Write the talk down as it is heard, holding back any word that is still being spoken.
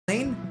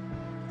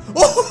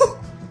Oh!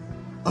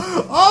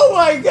 Oh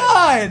my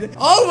god!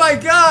 Oh my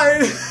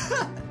god!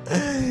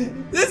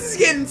 This is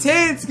getting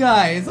tense,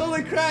 guys.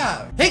 Holy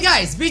crap. Hey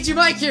guys, BG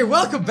Mike here.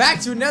 Welcome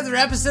back to another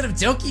episode of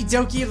Doki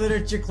Doki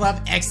Literature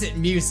Club Exit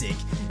Music.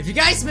 If you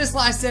guys missed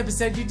last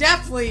episode, you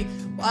definitely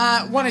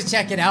want to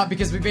check it out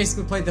because we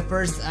basically played the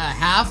first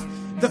half.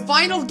 The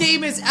final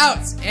game is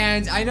out,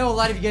 and I know a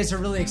lot of you guys are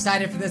really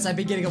excited for this. I've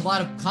been getting a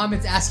lot of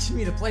comments asking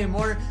me to play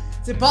more.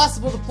 It's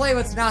impossible to play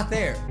what's not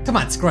there. Come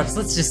on, Scrubs,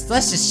 let's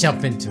just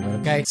jump into it,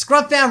 okay?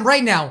 Scrub fam,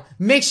 right now,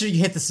 make sure you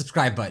hit the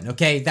subscribe button,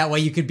 okay? That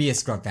way you could be a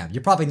Scrub fam.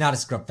 You're probably not a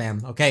Scrub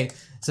fam, okay?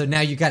 So now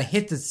you gotta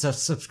hit the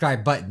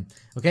subscribe button,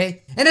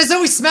 okay? And as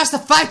always, smash the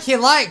 5K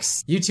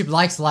likes! YouTube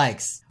likes.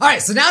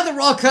 Alright, so now that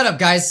we're all caught up,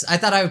 guys, I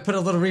thought I would put a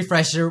little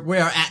refresher. We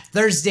are at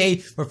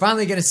Thursday. We're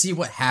finally gonna see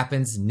what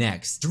happens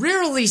next.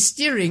 Drearily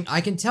steering,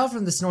 I can tell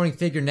from the snoring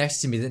figure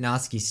next to me that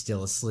Natsuki's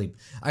still asleep.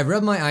 I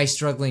rub my eyes,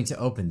 struggling to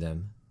open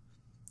them.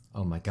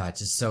 Oh my god,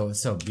 just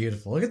so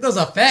beautiful. Look at those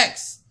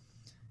effects!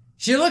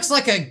 She looks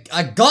like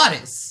a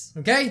goddess,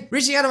 okay?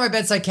 Reaching out of my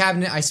bedside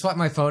cabinet, I swipe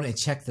my phone and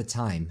check the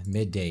time.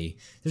 Midday.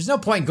 There's no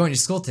point in going to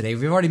school today.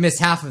 We've already missed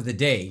half of the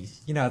day.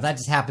 You know, that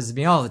just happens to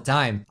me all the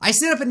time. I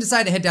sit up and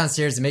decide to head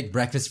downstairs and make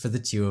breakfast for the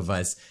two of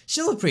us.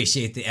 She'll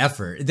appreciate the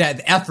effort.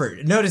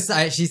 Notice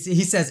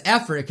he says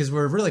effort because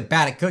we're really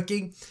bad at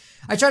cooking.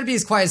 I try to be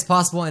as quiet as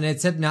possible and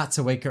attempt not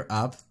to wake her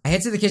up. I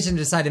head to the kitchen and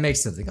decide to make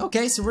something.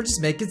 Okay, so we're just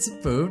making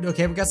some food.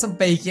 Okay, we got some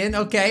bacon.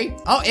 Okay.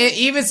 Oh,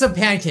 even some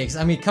pancakes.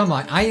 I mean, come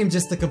on. I am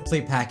just the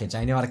complete package.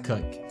 I know how to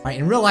cook. All right,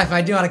 in real life, I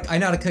know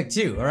how to cook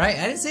too. All right,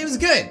 I didn't say it was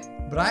good,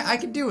 but I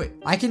can do it.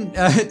 I can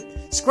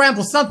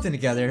scramble something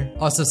together.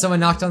 Oh, so someone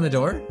knocked on the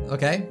door.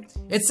 Okay,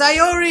 it's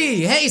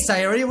Sayori. Hey,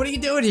 Sayori, what are you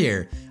doing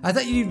here? I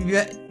thought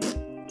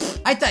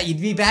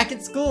you'd be back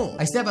at school.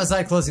 I step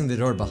outside, closing the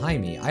door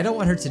behind me. I don't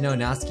want her to know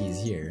Natsuki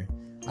is here.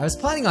 I was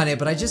planning on it,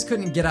 but I just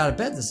couldn't get out of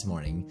bed this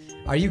morning.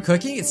 Are you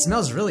cooking? It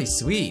smells really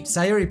sweet.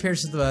 Sayori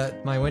peers through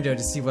my window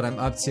to see what I'm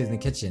up to in the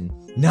kitchen.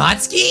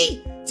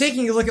 Natsuki?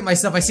 Taking a look at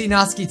myself, I see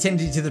Natsuki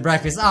tending to the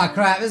breakfast. Ah,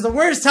 crap, it's the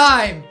worst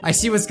time! I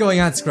see what's going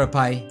on, Scrub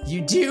Pie.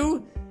 You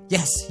do?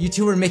 Yes, you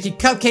two are making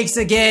cupcakes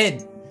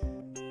again!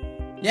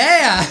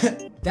 Yeah!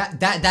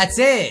 That's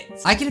it.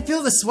 I can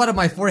feel the sweat on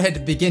my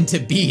forehead begin to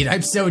bead.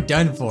 I'm so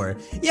done for.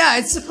 Yeah,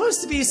 it's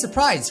supposed to be a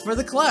surprise for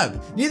the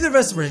club. Neither of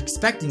us were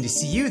expecting to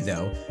see you,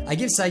 though. I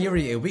give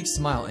Sayori a weak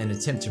smile and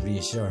attempt to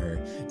reassure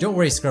her. Don't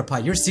worry, Scrub Pie,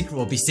 your secret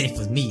will be safe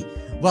with me.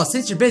 Well,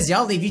 since you're busy,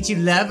 I'll leave you two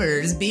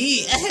lovers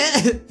be.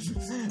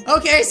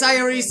 Okay,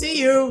 Sayori,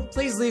 see you.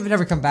 Please leave and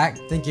never come back.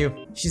 Thank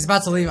you. She's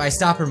about to leave. I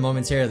stop her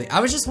momentarily. I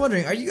was just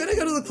wondering, are you gonna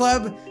go to the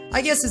club?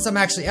 I guess since I'm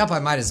actually up, I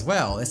might as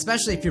well,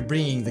 especially if you're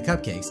bringing the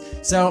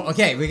cupcakes. So,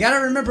 okay, we gotta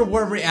remember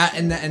where we're at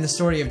in the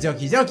story of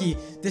Doki Doki.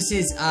 This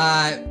is,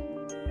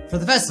 for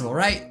the festival,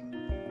 right?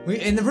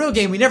 In the real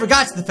game, we never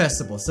got to the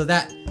festival, so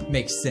that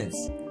makes sense.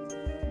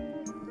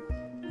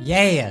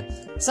 Yeah.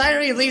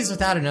 Sayori leaves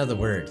without another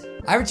word.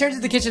 I return to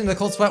the kitchen in the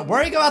cold sweat,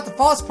 worrying about the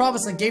false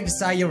promise I gave to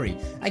Sayori.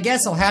 I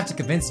guess I'll have to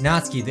convince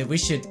Natsuki that we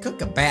should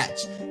cook a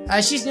batch.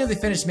 She's nearly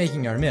finished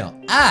making our meal.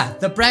 Ah,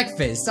 the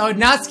breakfast. So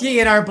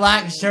Natsuki in our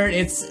black shirt,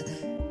 it's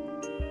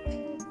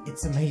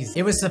amazing.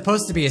 It was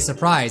supposed to be a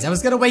surprise. I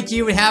was gonna wake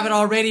you and have it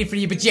all ready for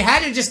you, but you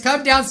had to just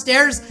come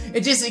downstairs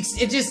and just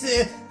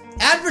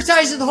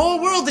advertise to the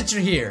whole world that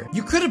you're here.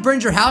 You could have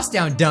burned your house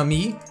down,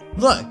 dummy.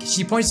 Look,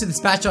 she points to the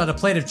spatula on a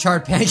plate of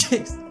charred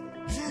pancakes.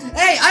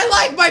 Hey, I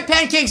like my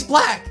pancakes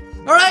black.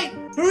 All right,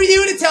 who are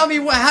you to tell me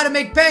how to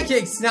make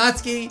pancakes,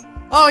 Natsuki?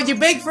 Oh, you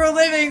bake for a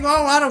living?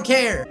 Oh, I don't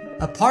care.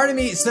 A part of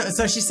me,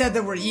 so she said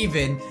that we're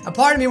even. A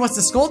part of me wants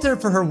to scold her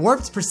for her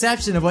warped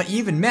perception of what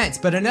even meant,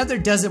 but another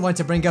doesn't want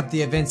to bring up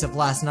the events of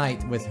last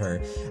night with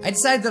her. I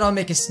decided that I'll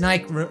make a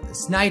snide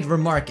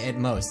remark at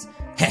most.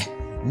 Heh.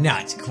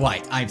 Not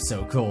quite. I'm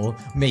so cool.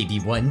 Maybe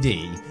one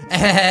day.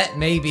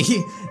 Maybe.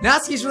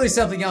 Natsuki's really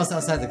something else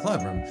outside the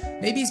club room.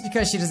 Maybe it's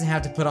because she doesn't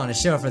have to put on a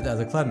show for the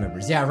other club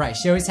members. Yeah, right.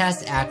 She always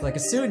has to act like a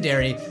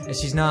tsundere, and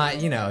she's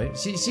not, you know,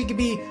 she can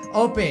be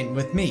open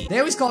with me. They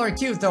always call her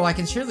cute, though I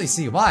can surely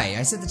see why.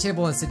 I set the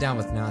table and sit down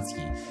with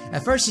Natsuki.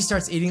 At first, she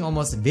starts eating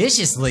almost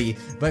viciously,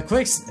 but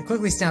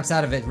quickly snaps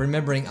out of it,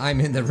 remembering I'm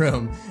in the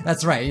room.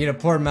 That's right, you know,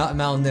 poor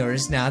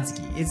malnourished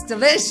Natsuki. It's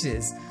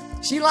delicious.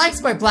 She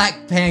likes my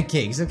black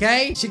pancakes,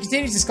 okay? She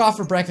continues to scoff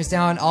her breakfast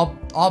down,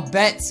 I'll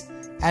bet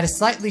at a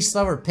slightly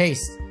slower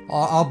pace,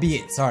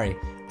 albeit, sorry.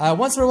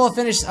 Once we're well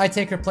finished, I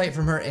take her plate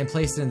from her and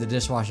place it in the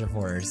dishwasher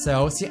for her.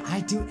 So, see, I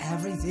do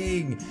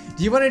everything.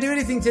 Do you want to do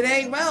anything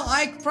today? Well,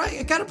 I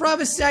kind of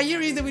promised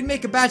Sayori that we'd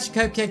make a batch of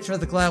cupcakes for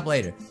the club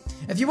later.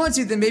 If you want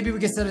to, then maybe we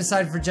can set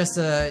aside for just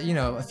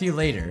a few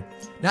later.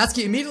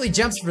 Natsuki immediately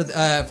jumps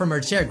from her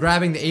chair,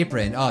 grabbing the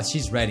apron. Oh,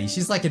 she's ready.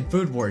 She's like in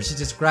Food Wars. She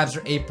just grabs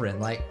her apron,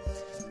 like...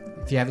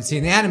 If you haven't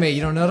seen the anime, you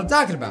don't know what I'm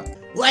talking about.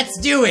 Let's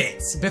do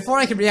it! Before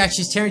I can react,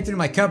 she's tearing through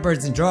my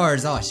cupboards and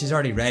drawers. Oh, she's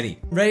already ready.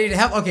 Ready to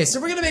help? Okay,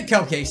 so we're gonna make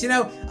cupcakes. You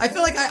know, I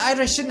feel like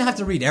I shouldn't have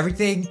to read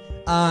everything.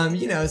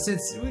 You know,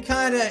 since we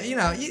kinda,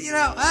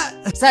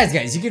 Besides,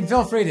 guys, you can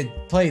feel free to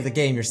play the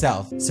game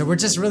yourself. So we're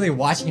just really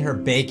watching her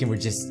bake and we're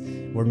just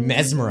we're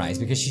mesmerized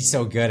because she's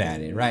so good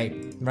at it,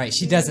 right? Right,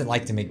 she doesn't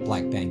like to make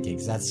black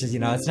pancakes. That's just, you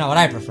know, that's not what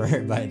I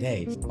prefer, but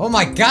hey. Oh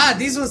my god,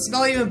 these ones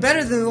smell even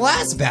better than the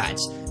last batch.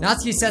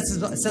 Natsuki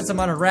sets them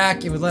on a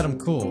rack and we let them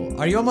cool.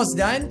 Are you almost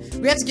done?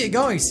 We have to get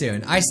going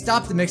soon. I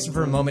stopped the mixer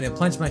for a moment and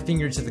plunged my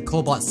finger into the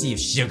cobalt sea of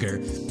sugar.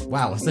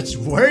 Wow, such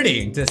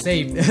wording to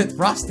say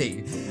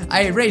frosting.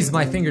 I raised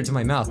my finger to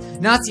my mouth.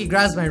 Natsuki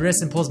grabs my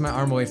wrist and pulls my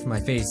arm away from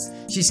my face.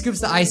 She scoops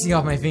the icing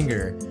off my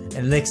finger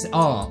and licks.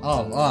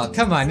 Oh,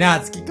 come on,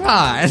 Natsuki, come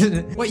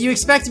on. What, you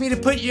expect me to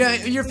put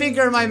your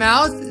finger in my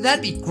mouth?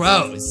 That'd be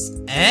gross.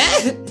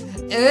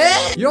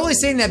 You're only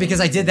saying that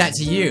because I did that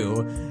to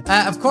you.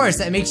 Of course,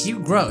 that makes you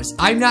gross.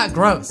 I'm not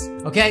gross,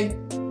 okay?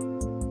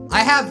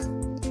 I have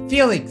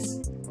feelings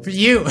for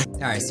you.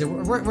 Alright, so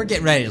we're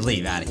getting ready to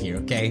leave out of here,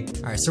 okay?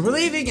 Alright, so we're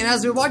leaving, and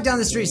as we walk down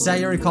the street,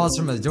 Sayuri calls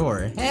from the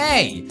door.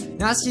 Hey!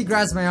 Natsuki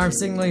grabs my arm,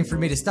 signaling for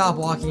me to stop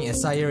walking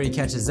as Sayuri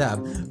catches up.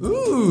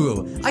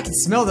 Ooh, I can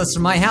smell this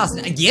from my house.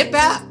 Get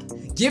back!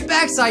 Get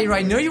back, Sayuri.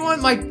 I know you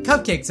want my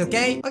cupcakes,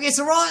 okay? Okay,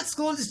 so we're all at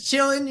school just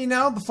chilling, you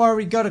know, before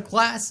we go to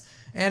class.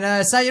 And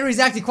Sayuri's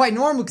acting quite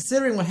normal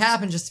considering what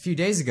happened just a few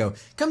days ago.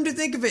 Come to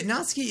think of it,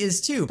 Natsuki is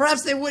too.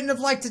 Perhaps they wouldn't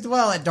have liked to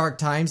dwell at dark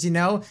times, you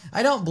know?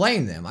 I don't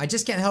blame them. I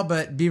just can't help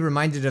but be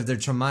reminded of their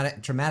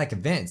traumatic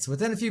events.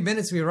 Within a few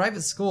minutes, we arrive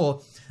at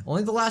school.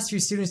 Only the last few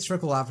students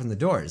trickle out from the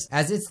doors,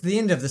 as it's the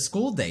end of the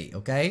school day,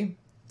 okay?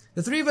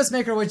 The three of us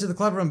make our way to the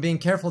club room, being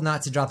careful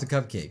not to drop the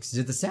cupcakes.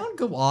 Did the sound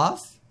go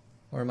off?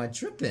 Or am I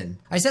tripping?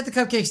 I set the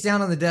cupcakes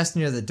down on the desk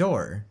near the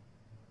door.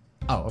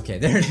 Oh, okay,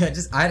 there it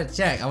is. I had to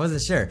check. I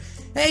wasn't sure.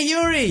 Hey,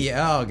 Yuri!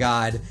 Oh,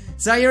 God.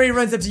 Sayuri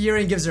runs up to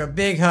Yuri and gives her a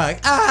big hug.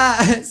 Ah!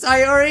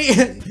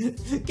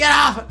 Sayuri! Get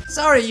off!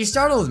 Sorry, you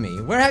startled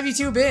me. Where have you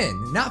two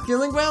been? Not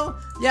feeling well?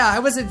 Yeah, I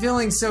wasn't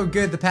feeling so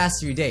good the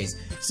past few days.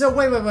 So,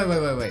 wait.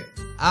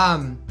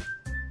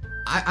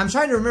 I'm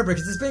trying to remember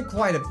because it's been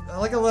quite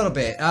a little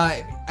bit.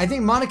 I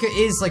think Monika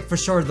is like for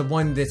sure the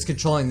one that's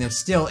controlling them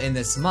still in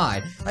this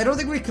mod. I don't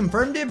think we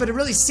confirmed it, but it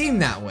really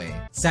seemed that way.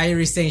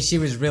 Sayuri's saying she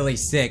was really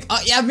sick. Oh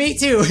yeah, me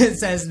too,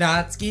 says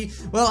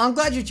Natsuki. Well, I'm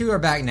glad you two are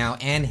back now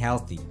and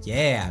healthy.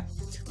 Yeah.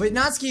 But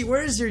Natsuki,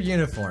 where's your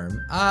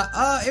uniform?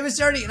 It was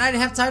dirty and I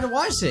didn't have time to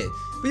wash it.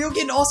 But you'll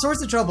get in all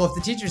sorts of trouble if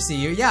the teachers see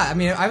you. Yeah, I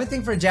mean, I would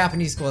think for a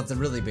Japanese school, it's a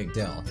really big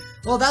deal.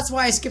 Well, that's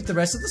why I skipped the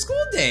rest of the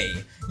school day.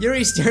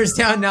 Yuri stares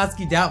down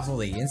Natsuki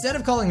doubtfully. Instead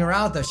of calling her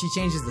out, though, she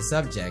changes the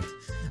subject.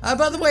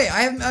 By the way,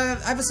 I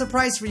have a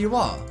surprise for you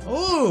all.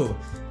 Ooh,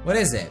 what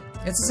is it?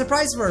 It's a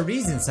surprise for a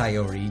reason,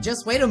 Sayuri.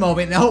 Just wait a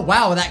moment. Oh,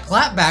 wow, that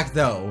clapback,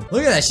 though.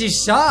 Look at that, she's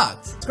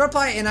shocked.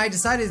 Scrubpie and I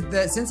decided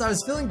that since I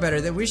was feeling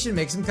better that we should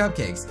make some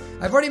cupcakes.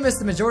 I've already missed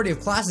the majority of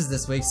classes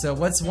this week, so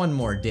what's one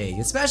more day?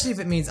 Especially if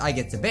it means I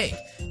get to bake.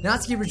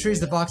 Natsuki retrieves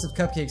the box of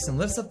cupcakes and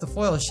lifts up the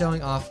foil,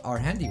 showing off our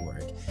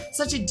handiwork.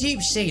 Such a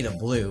deep shade of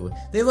blue.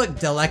 They look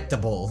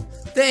delectable.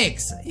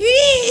 Thanks.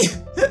 Eee!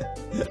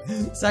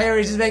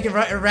 Sayuri's just making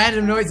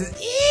random noises.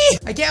 Eee!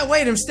 I can't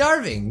wait, I'm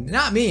starving.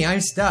 Not me, I'm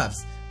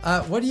stuffed.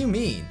 What do you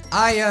mean?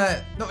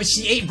 No,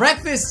 she ate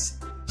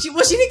breakfast! She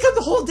didn't come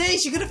the whole day,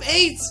 she could have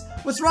ate!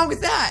 What's wrong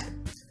with that?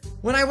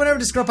 When I went over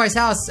to Scrubpie's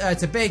house,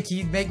 to bake,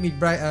 he'd make me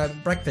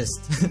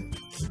breakfast.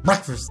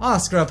 Breakfast. Oh,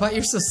 Scrubpie,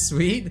 you're so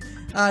sweet.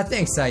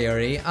 Thanks,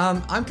 Sayuri.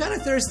 I'm kinda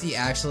thirsty,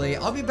 actually.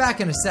 I'll be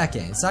back in a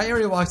second.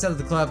 Sayuri walks out of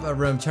the club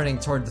room, turning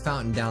toward the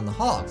fountain down the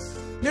hall.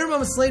 Mere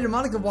moments later,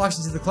 Monika walks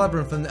into the club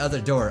room from the other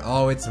door.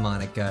 Oh, it's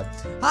Monika.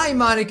 Hi,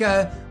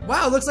 Monika!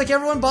 Wow, looks like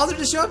everyone bothered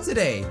to show up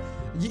today.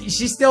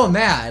 She's still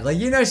mad, like,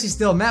 you know she's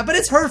still mad, but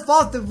it's her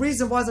fault, the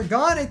reason why they're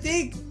gone, I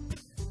think.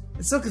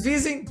 It's so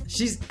confusing.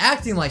 She's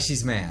acting like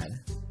she's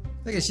mad.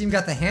 Look at, she even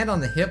got the hand on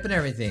the hip and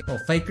everything. Oh,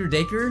 faker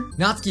daker.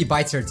 Natsuki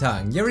bites her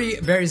tongue. Yuri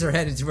buries her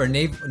head into her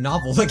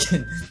novel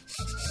looking.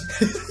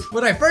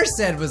 What I first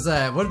said was, would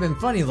have been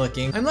funny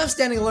looking. I'm left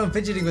standing alone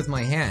fidgeting with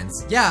my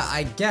hands. Yeah,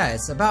 I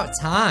guess, about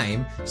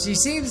time. She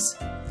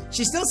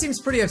still seems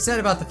pretty upset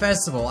about the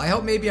festival. I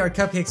hope maybe our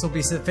cupcakes will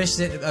be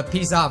sufficient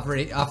peace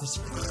offering. I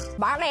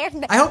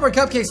hope our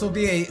cupcakes will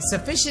be a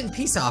sufficient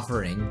peace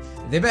offering.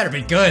 They better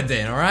be good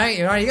then, alright?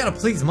 Alright, you gotta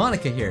please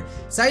Monika here.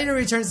 Sayuri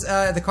returns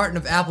the carton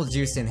of apple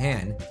juice in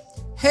hand.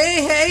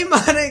 Hey,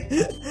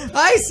 Monika!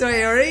 Hi,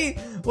 Sayuri!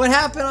 What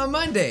happened on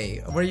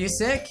Monday? Were you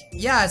sick?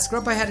 Yeah,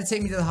 Scrubpie had to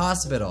take me to the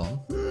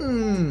hospital.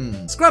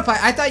 Scrubpie,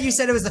 I thought you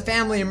said it was a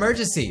family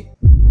emergency.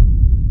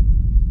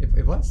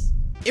 It was?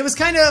 It was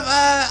kind of,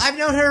 I've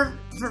known her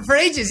for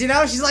ages, you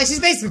know? She's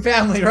basically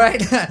family, right?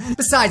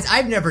 Besides,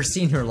 I've never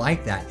seen her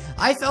like that.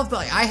 I felt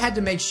like I had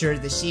to make sure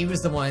that she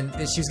was the one,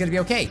 that she was gonna be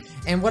okay.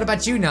 And what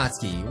about you,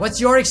 Natsuki? What's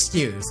your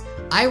excuse?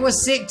 I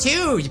was sick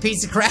too, you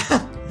piece of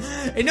crap.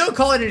 And don't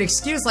call it an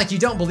excuse like you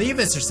don't believe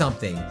us or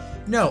something.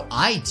 No,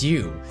 I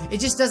do.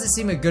 It just doesn't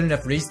seem a good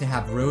enough reason to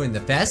have ruined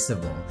the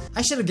festival.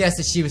 I should have guessed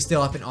that she was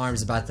still up in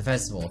arms about the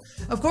festival.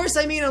 Of course,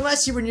 I mean,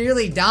 unless you were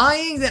nearly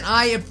dying, then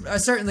I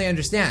certainly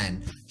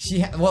understand.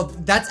 Well,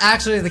 that's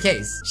actually the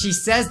case. She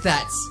says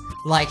that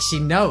like she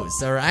knows,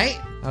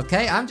 alright?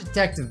 Okay, I'm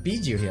Detective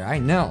Bijou here. I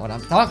know what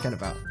I'm talking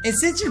about. And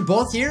since you're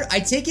both here,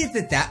 I take it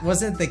that that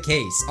wasn't the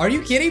case. Are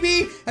you kidding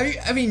me?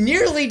 I mean,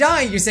 nearly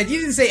dying, you said. You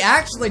didn't say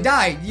actually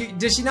died.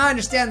 Does she not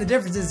understand the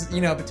differences,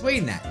 you know,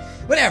 between that?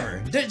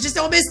 Whatever. Just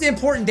don't miss the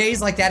important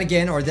days like that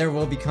again, or there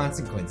will be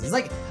consequences.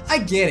 Like, I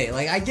get it.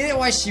 Like, I get it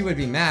why she would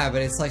be mad,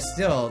 but it's like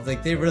still,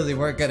 like, they really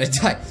weren't gonna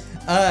die.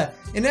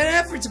 In an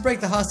effort to break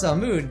the hostile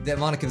mood that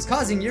Monika was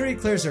causing, Yuri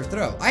clears her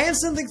throat. I have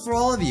something for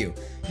all of you.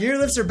 Yuri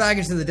lifts her bag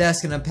into the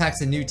desk and unpacks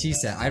a new tea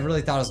set. I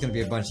really thought it was going to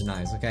be a bunch of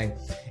knives, okay?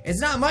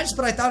 It's not much,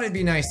 but I thought it'd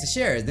be nice to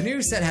share. The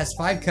new set has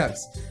 5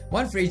 cups,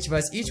 one for each of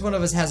us. Each one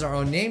of us has our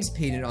own names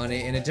painted on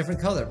it in a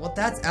different color. Well,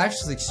 that's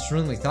actually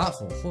extremely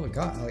thoughtful. Oh my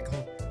god, like,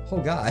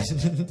 oh god.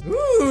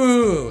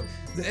 Ooh!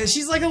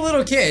 She's like a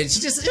little kid. She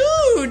just,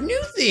 ooh,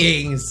 new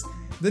things!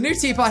 The new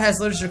teapot has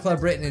Literature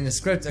Club written in a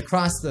script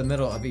across the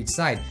middle of each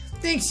side.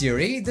 Thanks,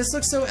 Yuri. This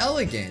looks so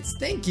elegant.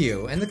 Thank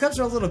you. And the cups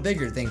are a little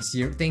bigger. Thanks,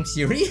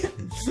 Yuri.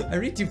 I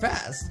read too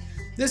fast.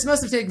 This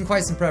must have taken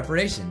quite some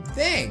preparation.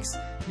 Thanks.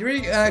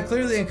 Yuri,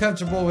 clearly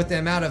uncomfortable with the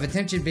amount of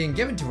attention being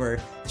given to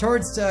her,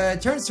 turns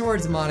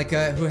towards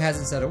Monika, who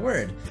hasn't said a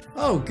word.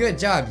 Oh, good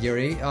job,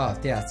 Yuri. Oh,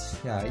 yeah.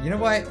 You know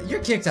what?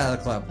 You're kicked out of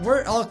the club.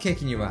 We're all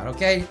kicking you out,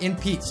 okay?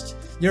 Impeached.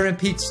 You're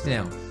impeached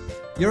now.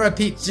 You're a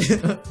peach.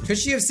 Could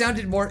she have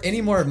sounded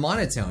any more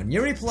monotone?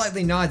 Yuri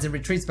politely nods and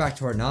retreats back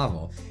to her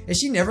novel. Is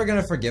she never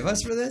gonna forgive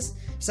us for this?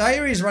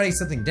 Sayuri is writing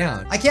something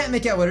down. I can't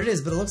make out what it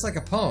is, but it looks like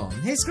a poem.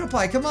 Hey,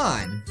 Screwpie, come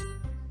on.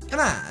 Come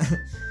on.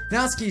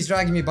 Natsuki's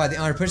dragging me by the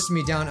arm, pushes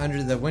me down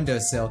under the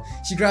windowsill.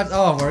 She grabs,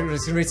 oh, we're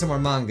just gonna read some more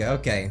manga,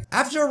 okay.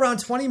 After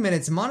around 20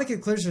 minutes,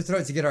 Monika clears her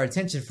throat to get our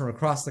attention from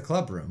across the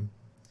club room.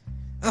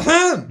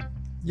 Ahem!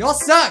 Y'all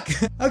suck!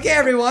 Okay,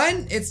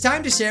 everyone, it's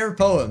time to share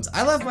poems.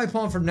 I left my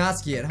poem from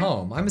Natsuki at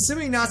home. I'm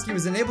assuming Natsuki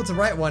was unable to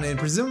write one, and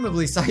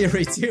presumably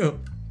Sayuri too.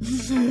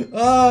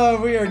 Oh,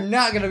 we are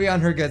not gonna be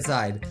on her good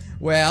side.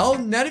 Well,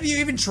 none of you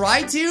even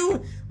tried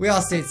to? We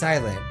all stayed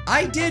silent.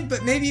 I did,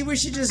 but maybe we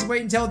should just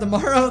wait until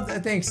tomorrow.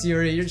 Thanks,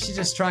 Yuri. You should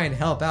just try and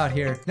help out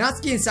here.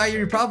 Natsuki and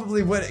Sayuri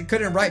probably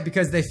couldn't write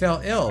because they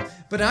fell ill,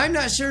 but I'm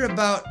not sure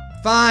about.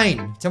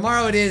 Fine,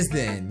 tomorrow it is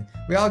then.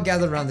 We all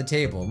gather around the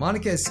table.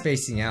 Monika is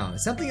spacing out.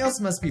 Something else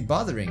must be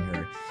bothering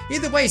her.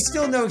 Either way,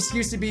 still no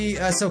excuse to be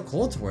so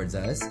cold towards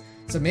us.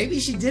 So maybe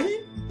she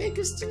didn't make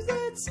us do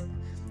that?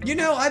 You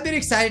know, I've been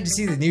excited to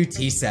see the new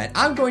tea set.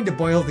 I'm going to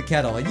boil the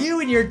kettle. You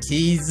and your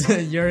teas,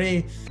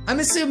 Yuri. I'm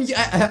assuming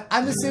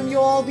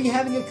you'll all be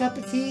having a cup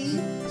of tea?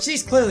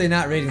 She's clearly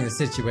not reading the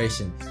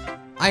situation.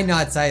 I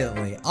nod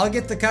silently. I'll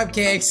get the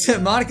cupcakes.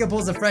 Monika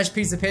pulls a fresh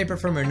piece of paper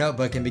from her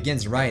notebook and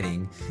begins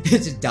writing.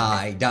 It's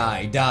die,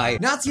 die, die.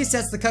 Natsuki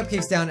sets the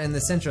cupcakes down in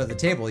the center of the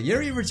table.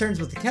 Yuri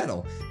returns with the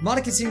kettle.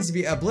 Monika seems to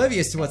be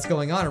oblivious to what's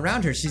going on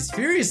around her. She's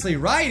furiously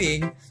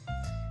writing.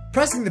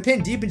 Pressing the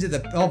pen deep into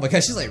the, oh my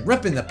gosh, she's like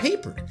ripping the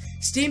paper.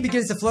 Steam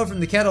begins to flow from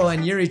the kettle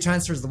and Yuri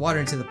transfers the water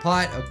into the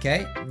pot.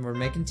 Okay, we're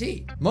making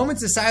tea.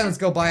 Moments of silence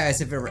go by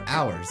as if it were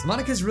hours.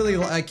 Monika's really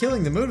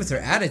killing the mood with her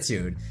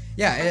attitude.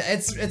 Yeah,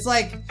 it's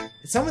like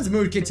someone's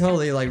mood could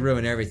totally like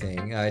ruin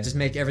everything. Just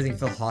make everything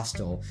feel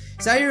hostile.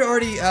 Sayuri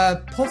already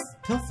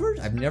pilfered?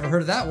 I've never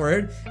heard of that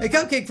word. A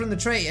cupcake from the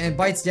tray and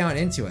bites down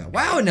into it.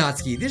 Wow,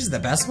 Natsuki, these are the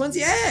best ones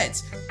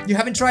yet. You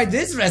haven't tried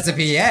this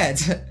recipe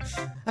yet.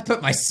 I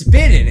put my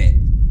spit in it.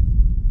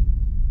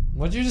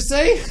 What'd you just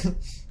say?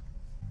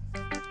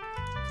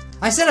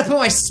 I said I put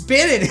my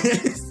spit in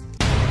it.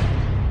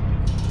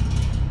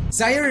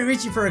 Sayuri,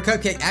 reaching for a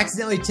cupcake,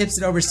 accidentally tips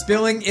it over,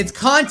 spilling its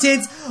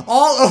contents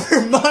all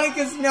over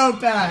Monika's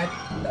notepad.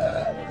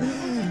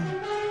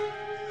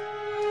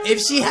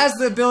 If she has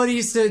the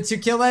abilities to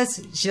kill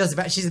us, she's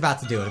about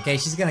to do it, okay?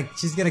 She's gonna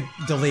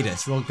delete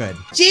us real good.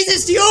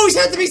 Jesus, do you always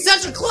have to be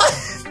such a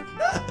klutz?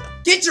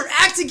 Get your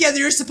act together,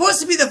 you're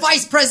supposed to be the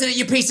vice president,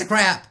 you piece of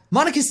crap!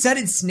 Monika's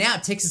sudden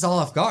snap takes us all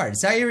off guard.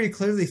 Sayuri,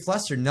 clearly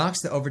flustered,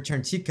 knocks the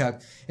overturned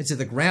teacup into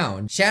the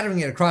ground, shattering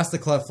it across the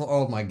club floor.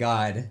 Oh my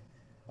god.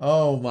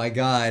 Oh my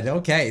god.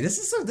 Okay, this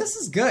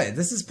is good.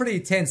 This is pretty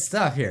intense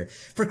stuff here.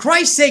 For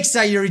Christ's sake,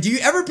 Sayuri, do you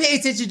ever pay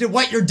attention to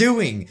what you're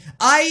doing?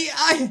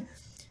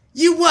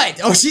 You what?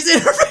 Oh, she's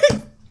in her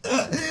face.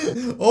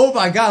 Oh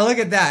my god, look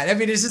at that. I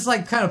mean, it's just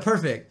like kind of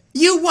perfect.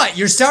 You what?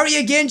 You're sorry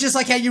again, just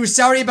like how you were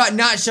sorry about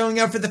not showing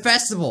up for the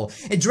festival.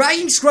 And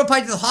dragging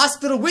Screwpie to the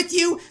hospital with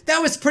you? That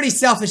was pretty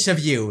selfish of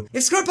you.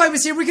 If Screwpie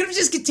was here, we could have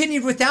just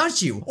continued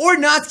without you. Or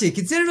Natsuki,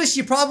 considering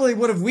she probably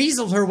would have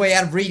weaseled her way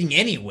out of reading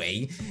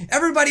anyway.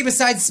 Everybody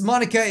besides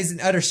Monika is in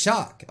utter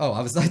shock. Oh,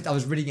 I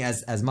was reading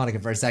as Monika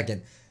for a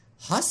second.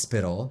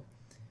 Hospital?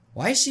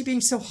 Why is she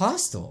being so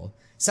hostile?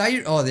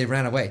 Sayuri, oh, they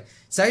ran away.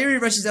 Sayuri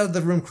rushes out of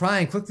the room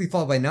crying, quickly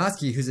followed by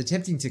Natsuki, who's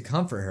attempting to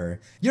comfort her.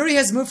 Yuri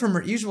has moved from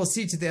her usual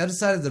seat to the other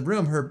side of the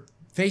room, her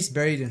face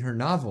buried in her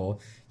novel.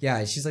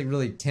 Yeah, she's like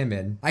really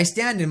timid. I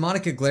stand and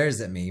Monika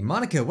glares at me.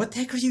 Monika, what the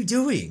heck are you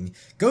doing?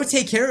 Go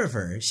take care of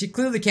her. She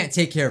clearly can't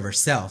take care of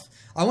herself.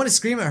 I want to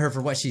scream at her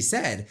for what she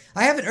said.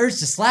 I have an urge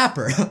to slap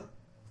her.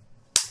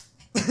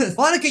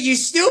 Monika, you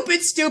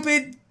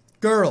stupid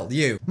girl,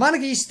 you.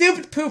 Monika, you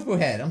stupid poo-poo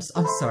head. I'm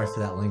sorry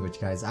for that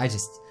language, guys.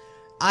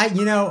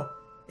 You know,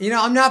 You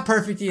know, I'm not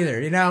perfect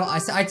either, you know?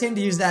 I tend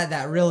to use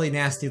that really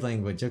nasty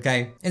language,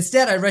 okay?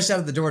 Instead, I rush out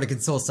of the door to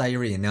console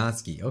Sayuri and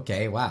Natsuki.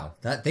 Okay, wow.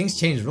 Things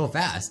changed real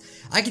fast.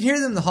 I can hear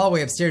them in the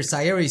hallway upstairs,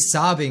 Sayuri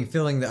sobbing,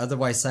 filling the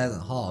otherwise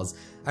silent halls.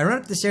 I run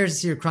up the stairs to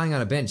see her crying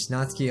on a bench,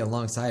 Natsuki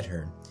alongside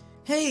her.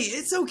 Hey,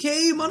 it's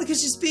okay,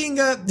 Monika's just being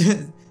a...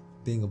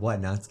 Being a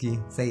what,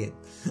 Natsuki? Say it.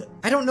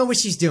 I don't know what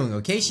she's doing,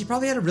 okay? She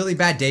probably had a really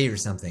bad day or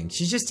something.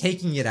 She's just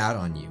taking it out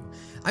on you.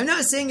 I'm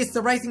not saying it's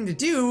the right thing to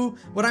do.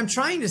 What I'm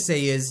trying to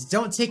say is,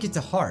 don't take it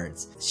to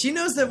heart. She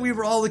knows that we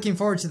were all looking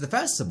forward to the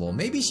festival.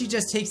 Maybe she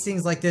just takes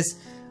things like this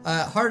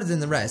harder than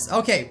the rest.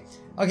 Okay,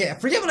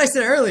 forget what I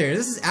said earlier.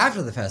 This is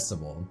after the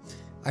festival.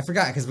 I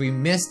forgot because we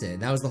missed it.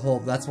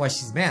 That's why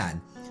she's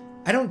mad.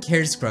 I don't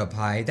care, Scrub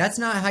Pie. That's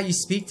not how you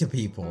speak to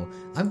people.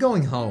 I'm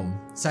going home.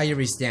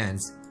 Sayuri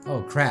stands.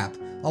 Oh crap.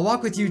 I'll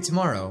walk with you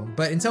tomorrow,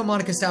 but until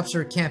Monika stops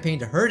her campaign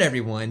to hurt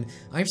everyone,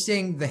 I'm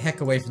staying the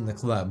heck away from the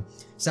club.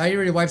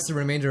 Sayuri wipes the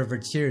remainder of her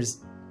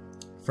tears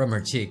from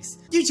her cheeks.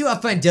 You two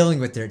have fun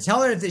dealing with her.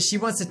 Tell her that if she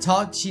wants to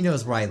talk, she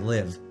knows where I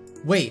live.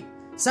 Wait,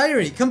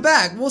 Sayuri, come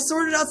back. We'll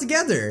sort it out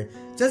together.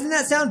 Doesn't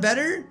that sound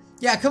better?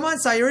 Yeah, come on,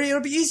 Sayuri.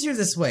 It'll be easier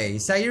this way.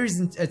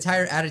 Sayuri's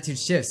entire attitude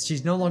shifts.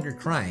 She's no longer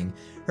crying.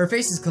 Her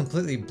face is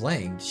completely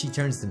blank. She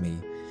turns to me.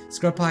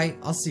 Scrub Pie,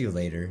 I'll see you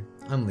later.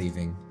 I'm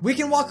leaving. We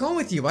can walk home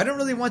with you. I don't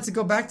really want to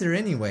go back there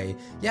anyway.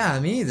 Yeah,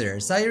 me either.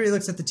 Sayuri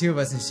looks at the two of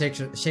us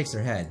and shakes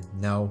her head.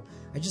 No,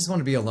 I just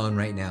want to be alone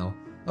right now.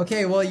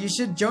 Okay, well, you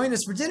should join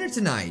us for dinner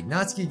tonight.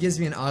 Natsuki gives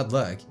me an odd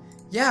look.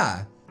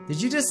 Yeah,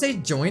 did you just say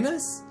join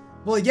us?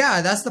 Well,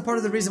 yeah, that's the part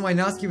of the reason why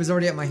Natsuki was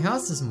already at my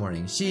house this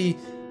morning. She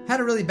had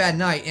a really bad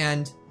night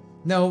and...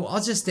 No,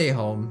 I'll just stay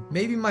home.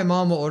 Maybe my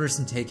mom will order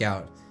some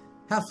takeout.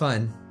 Have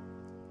fun.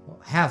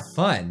 Have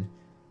fun?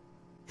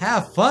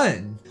 Have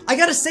fun! I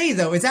gotta say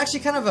though, it's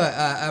actually kind of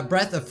a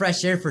breath of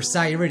fresh air for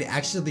Sayuri to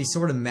actually be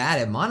sort of mad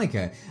at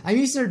Monika. I'm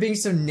used to her being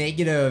so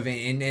negative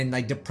and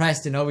like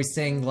depressed and always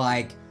saying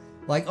like,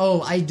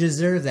 oh, I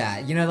deserve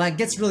that. You know, that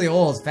gets really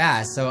old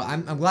fast, so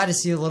I'm glad to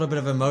see a little bit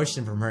of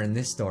emotion from her in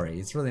this story.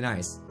 It's really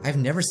nice. I've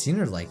never seen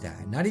her like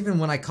that. Not even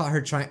when I caught her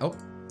trying- oh,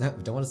 no,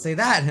 don't want to say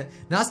that.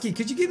 Natsuki,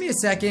 could you give me a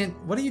second?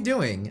 What are you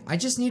doing? I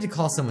just need to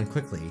call someone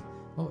quickly.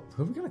 Oh,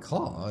 who are we gonna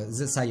call? Is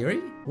it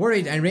Sayuri?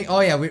 Worried and ring- oh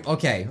yeah,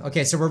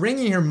 okay, so we're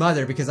ringing her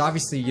mother because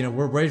obviously, you know,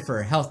 we're worried for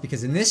her health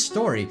because in this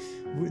story,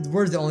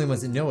 we're the only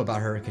ones that know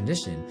about her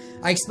condition.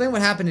 I explain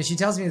what happened and she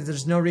tells me that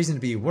there's no reason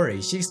to be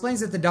worried. She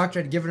explains that the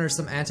doctor had given her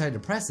some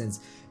antidepressants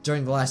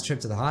during the last trip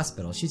to the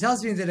hospital. She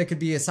tells me that it could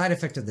be a side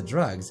effect of the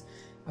drugs.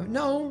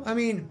 No, I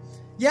mean,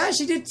 yeah,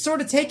 she did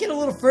sort of take it a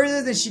little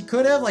further than she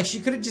could have. Like,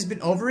 she could have just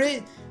been over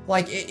it.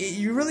 Like,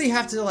 you really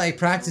have to, like,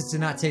 practice to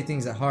not take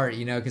things at heart,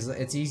 you know, because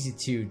it's easy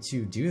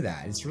to do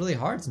that. It's really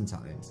hard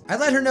sometimes. I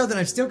let her know that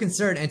I'm still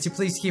concerned and to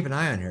please keep an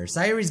eye on her.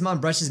 Sayuri's mom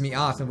brushes me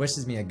off and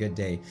wishes me a good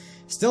day.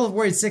 Still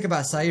worried sick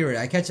about Sayuri,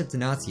 I catch up to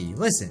Natsuki.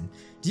 Listen,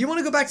 do you want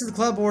to go back to the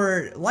club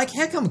or, like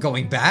heck, I'm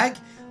going back?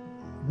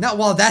 Not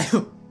while that...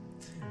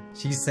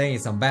 She's saying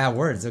some bad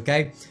words,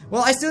 okay?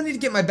 Well, I still need to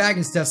get my bag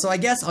and stuff, so I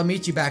guess I'll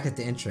meet you back at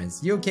the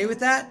entrance. You okay with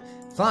that?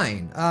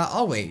 Fine.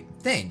 I'll wait.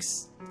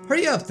 Thanks.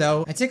 Hurry up,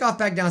 though. I take off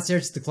back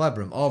downstairs to the club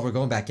room. Oh, we're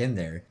going back in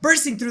there.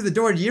 Bursting through the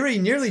door, Yuri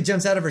nearly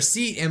jumps out of her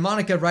seat, and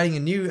Monika, writing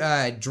a new,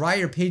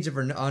 drier page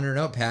on her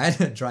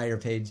notepad, drier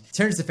page,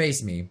 turns to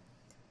face me.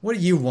 What do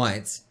you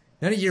want?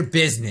 None of your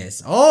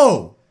business.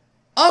 Oh!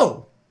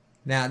 Oh!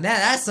 Now,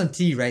 that's some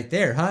tea right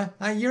there, huh?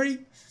 Huh, Yuri?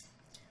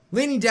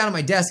 Leaning down at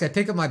my desk, I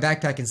pick up my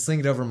backpack and sling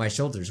it over my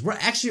shoulders. We're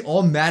actually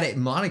all mad at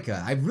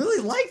Monika. I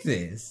really like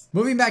this.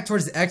 Moving back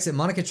towards the exit,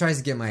 Monika tries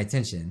to get my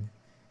attention.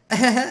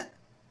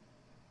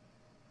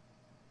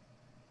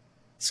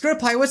 Scrub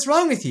Pie, what's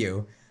wrong with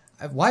you?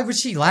 Why would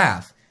she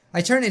laugh?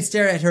 I turn and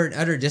stare at her in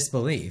utter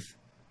disbelief.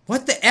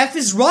 What the F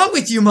is wrong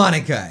with you,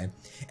 Monika?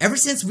 Ever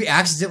since we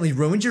accidentally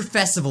ruined your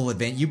festival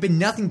event, you've been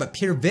nothing but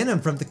pure venom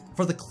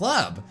for the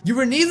club. You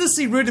were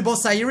needlessly rude to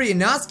both Sayuri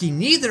and Natsuki,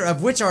 neither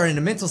of which are in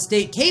a mental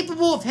state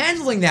capable of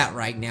handling that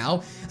right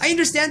now. I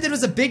understand that it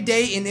was a big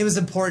day and it was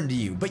important to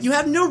you, but you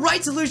have no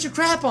right to lose your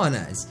crap on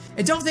us.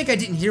 And don't think I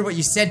didn't hear what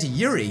you said to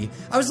Yuri.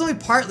 I was only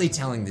partly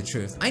telling the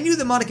truth. I knew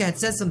that Monika had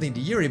said something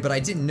to Yuri, but I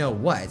didn't know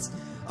what.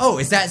 Oh,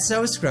 is that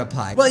so, Scrub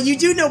Pie? Well, you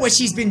do know what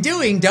she's been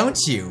doing, don't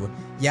you?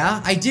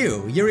 Yeah, I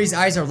do. Yuri's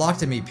eyes are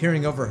locked on me,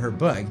 peering over her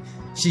book.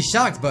 She's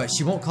shocked, but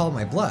she won't call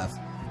my bluff.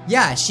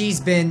 Yeah, she's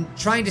been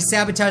trying to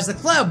sabotage the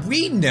club.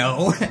 We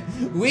know.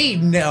 We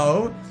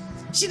know.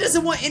 She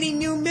doesn't want any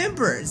new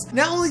members.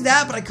 Not only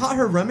that, but I caught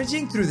her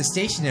rummaging through the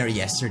stationery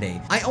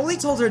yesterday. I only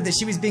told her that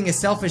she was being a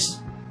selfish...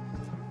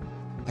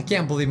 I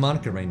can't believe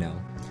Monika right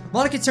now.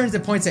 Monika turns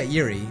and points at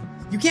Yuri.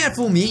 You can't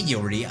fool me,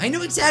 Yuri. I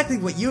know exactly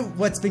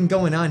what's been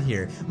going on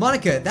here.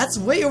 Monika, that's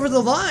way over the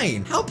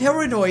line. How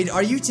paranoid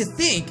are you to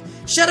think?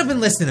 Shut up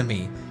and listen to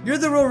me. You're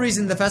the real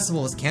reason the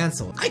festival was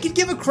canceled. I could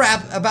give a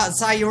crap about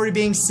Sayuri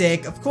being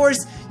sick. Of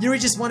course, Yuri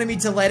just wanted me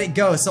to let it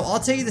go, so I'll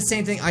tell you the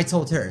same thing I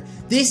told her.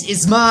 This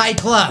is my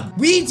club.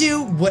 We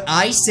do what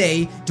I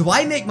say. Do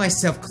I make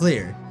myself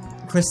clear?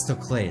 Crystal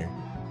clear.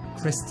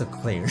 Crystal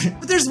clear.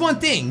 But there's one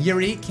thing,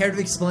 Yuri. Care to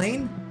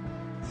explain?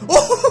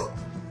 Oh!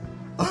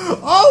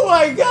 Oh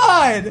my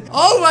god!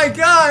 Oh my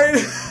god!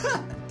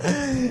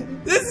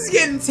 This is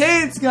getting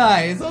tense,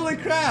 guys. Holy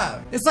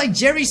crap. It's like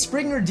Jerry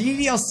Springer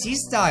DDLC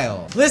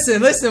style.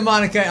 Listen,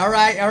 Monika.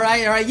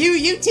 Alright.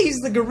 You tease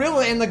the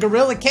gorilla in the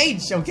gorilla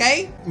cage,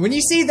 okay? When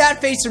you see that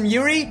face from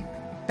Yuri,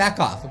 back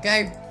off,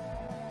 okay?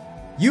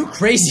 You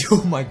crazy.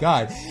 Oh my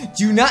god.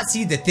 Do you not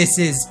see that this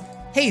is...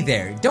 Hey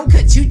there, don't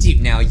cut too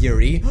deep now,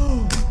 Yuri.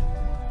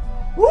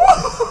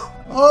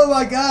 Oh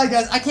my god,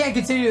 guys, I can't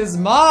continue this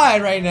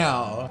mod right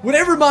now.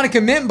 Whatever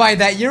Monika meant by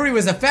that, Yuri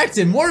was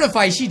affected.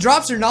 Mortified, she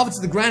drops her novel to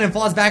the ground and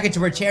falls back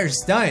into her chair,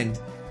 stunned.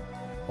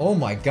 Oh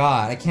my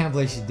god, I can't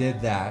believe she did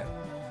that.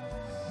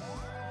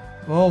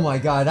 Oh my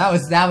god, that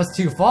was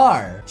too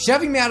far.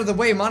 Shoving me out of the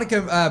way,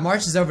 Monika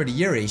marches over to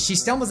Yuri. She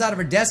stumbles out of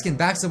her desk and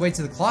backs away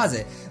to the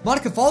closet.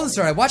 Monika follows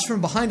her. I watch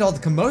from behind all the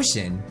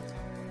commotion.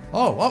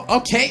 Oh,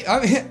 okay.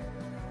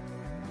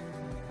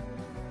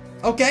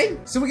 Okay,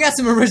 so we got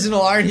some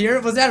original art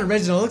here. Was that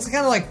original? It looks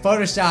kind of like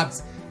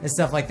photoshopped and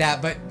stuff like that,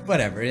 but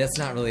whatever, that's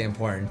not really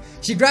important.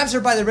 She grabs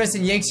her by the wrist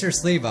and yanks her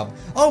sleeve up.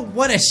 Oh,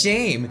 what a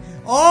shame.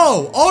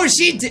 Oh,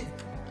 she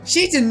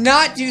did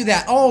not do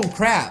that. Oh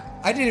crap.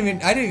 I didn't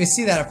even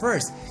see that at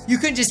first. You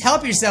couldn't just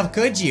help yourself,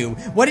 could you?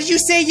 What did you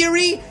say,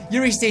 Yuri?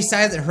 Yuri stays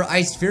silent, her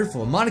eyes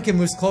fearful. Monika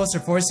moves closer,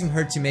 forcing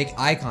her to make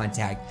eye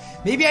contact.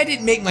 Maybe I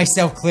didn't make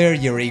myself clear,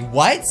 Yuri.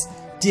 What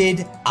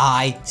did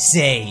I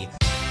say?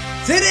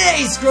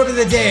 Today's quote of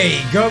the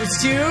day goes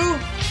to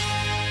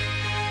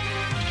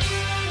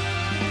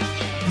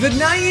the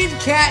Nyan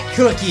Cat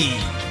Cookie.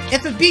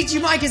 If a Bijou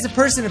Mike is a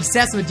person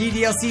obsessed with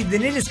DDLC,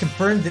 then it is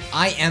confirmed that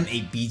I am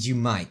a Bijou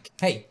Mike.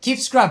 Hey, keep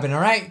scrubbing,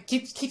 alright?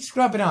 Keep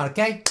scrubbing on,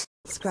 okay?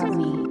 Scrub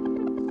me.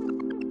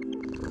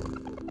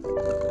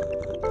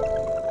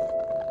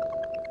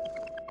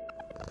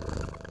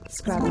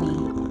 Scrub me.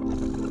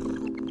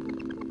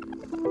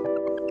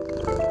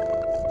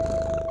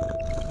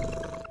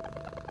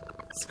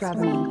 Scrub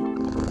me.